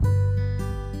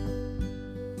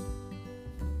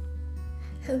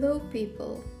Hello,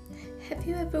 people. Have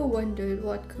you ever wondered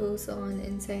what goes on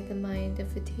inside the mind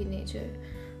of a teenager?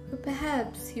 Or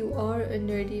perhaps you are a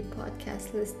nerdy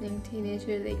podcast listening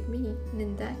teenager like me, and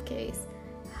in that case,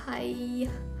 hi!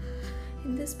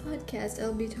 In this podcast,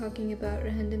 I'll be talking about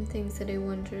random things that I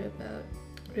wonder about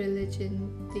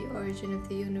religion, the origin of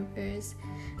the universe,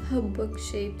 how books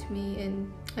shaped me,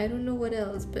 and I don't know what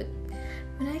else, but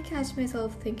when I catch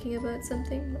myself thinking about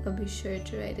something, I'll be sure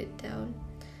to write it down.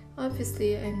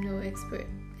 Obviously, I'm no expert.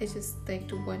 I just like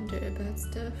to wonder about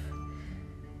stuff.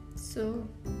 So,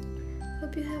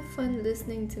 hope you have fun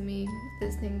listening to me,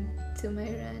 listening to my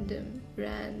random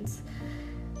rants.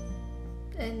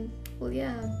 And, well,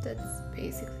 yeah, that's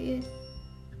basically it.